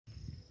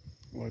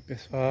Oi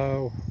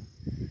pessoal,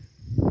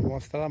 vou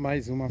mostrar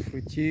mais uma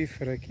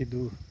frutífera aqui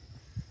do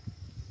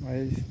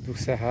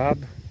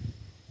cerrado.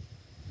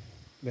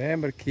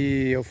 Lembra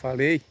que eu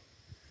falei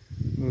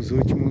nos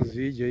últimos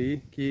vídeos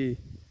aí que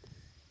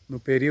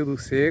no período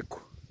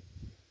seco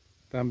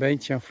também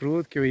tinha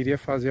fruta, que eu iria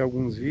fazer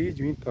alguns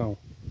vídeos, então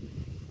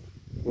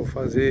vou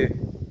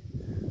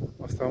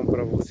mostrar um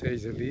para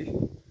vocês ali.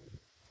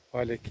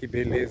 Olha que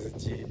beleza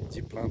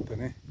de planta,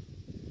 né?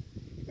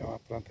 É uma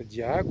planta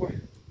de água,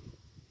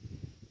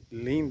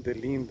 linda,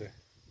 linda.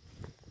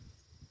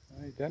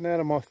 A ideia não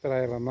era mostrar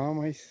ela não,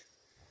 mas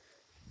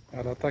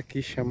ela tá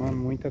aqui chamando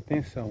muita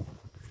atenção.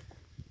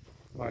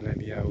 Olha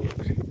ali a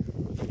outra.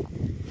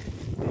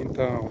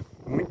 Então,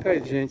 muita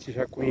gente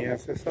já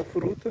conhece essa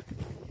fruta,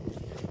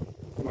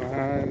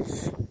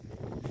 mas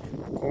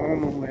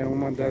como é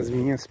uma das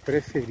minhas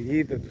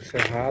preferidas do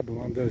cerrado,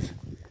 uma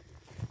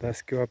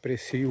das que eu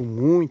aprecio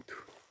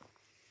muito,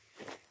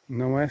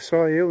 não é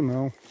só eu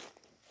não.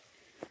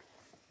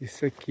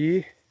 Isso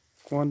aqui,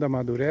 quando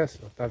amadurece,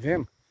 ó, tá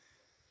vendo?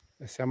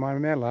 Essa é a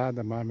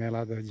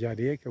marmelada de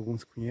areia, que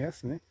alguns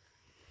conhecem, né?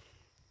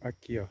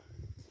 Aqui, ó.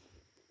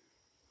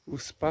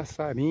 Os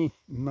passarinhos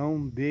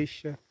não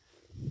deixam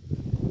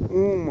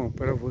uma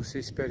para você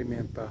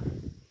experimentar.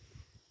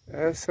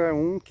 Essa é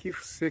um que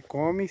você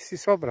come se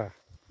sobrar.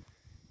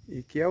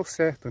 E que é o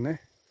certo, né?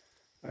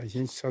 A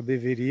gente só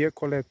deveria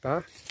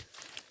coletar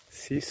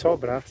se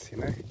sobrasse,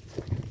 né?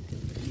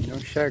 E não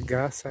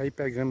chegar, sair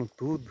pegando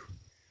tudo.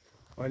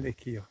 Olha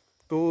aqui, ó.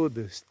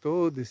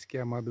 Todas que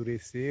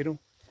amadureceram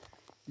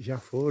já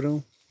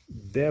foram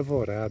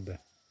devoradas.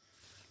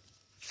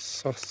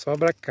 Só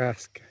sobra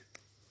casca.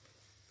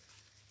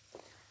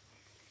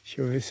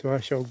 Deixa eu ver se eu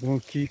acho algum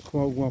aqui com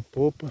alguma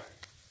polpa.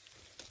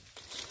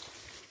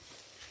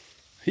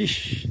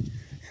 Ixi,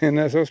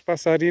 não é só os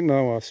passarinhos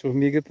não, ó, as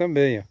formigas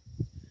também, ó.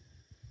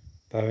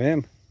 Tá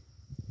vendo?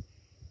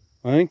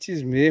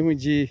 Antes mesmo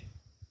de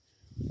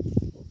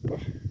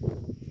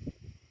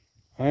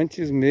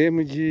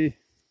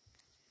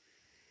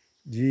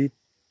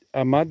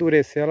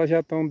amadurecer, elas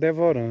já estão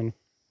devorando.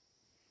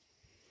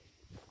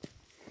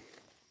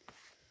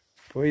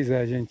 Pois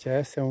é, gente,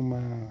 essa é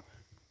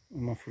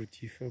uma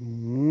frutífera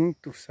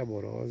muito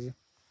saborosa.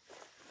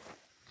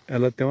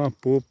 Ela tem uma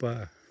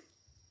polpa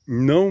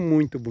não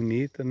muito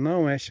bonita,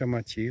 não é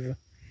chamativa.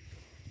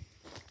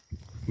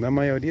 Na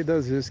maioria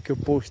das vezes que eu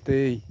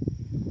postei,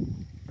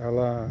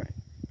 ela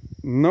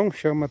não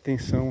chama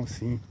atenção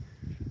assim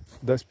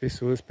das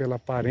pessoas pela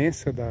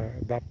aparência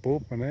da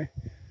polpa, né?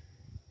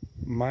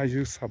 Mas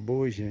o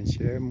sabor,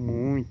 gente, é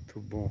muito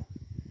bom.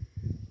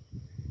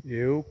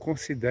 Eu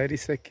considero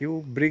isso aqui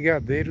o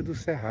brigadeiro do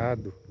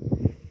cerrado.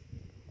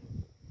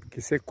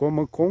 Que você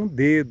coma com o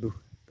dedo,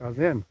 tá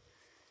vendo?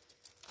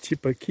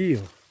 Tipo aqui,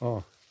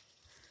 ó.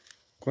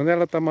 Quando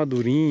ela tá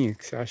madurinha,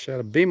 que você acha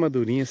ela bem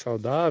madurinha,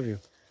 saudável,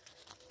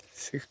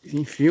 você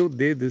enfia o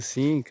dedo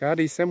assim,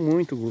 cara, isso é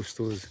muito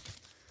gostoso.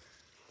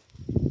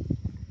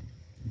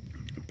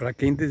 Para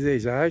quem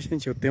desejar,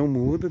 gente, eu tenho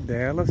muda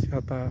dela,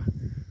 já tá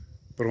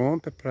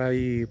pronta para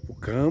ir pro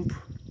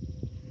campo.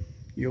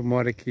 E eu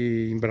moro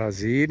aqui em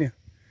Brasília.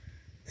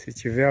 Se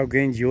tiver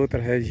alguém de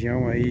outra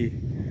região aí,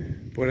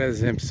 por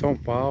exemplo, São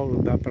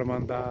Paulo, dá para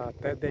mandar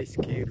até 10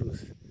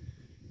 quilos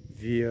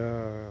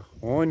via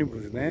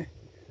ônibus, né?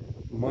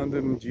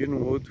 Manda num dia,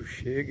 no outro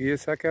chega. E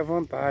essa que é a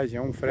vantagem.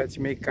 É um frete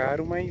meio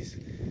caro, mas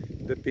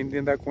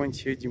dependendo da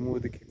quantia de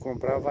muda que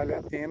comprar, vale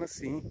a pena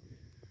sim.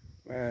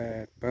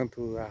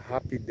 Tanto a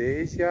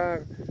rapidez e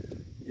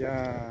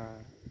a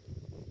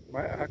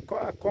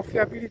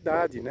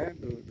confiabilidade, né,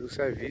 do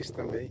serviço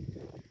também.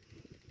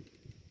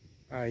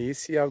 Aí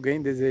se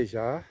alguém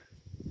desejar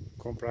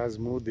comprar as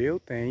mudas, eu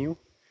tenho.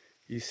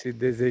 E se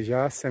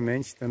desejar a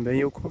semente também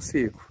eu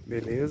consigo,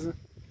 beleza?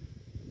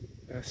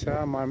 Essa é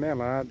a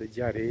marmelada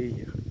de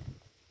areia.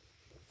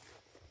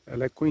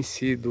 Ela é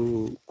conhecida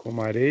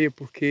como areia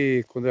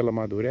porque quando ela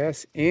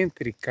amadurece,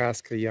 entre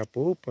casca e a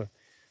polpa,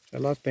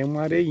 ela tem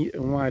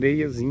uma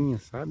areiazinha,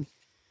 sabe?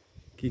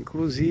 Que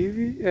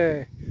inclusive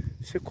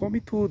você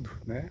come tudo,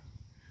 né?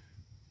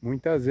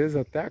 Muitas vezes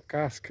até a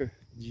casca,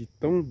 de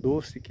tão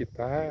doce que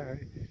tá,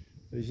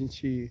 a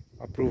gente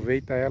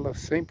aproveita ela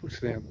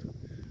 100%.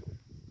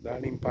 Dá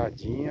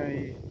limpadinha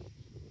e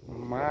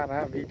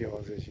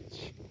maravilhosa,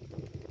 gente.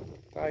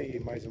 Tá aí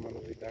mais uma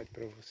novidade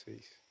para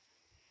vocês.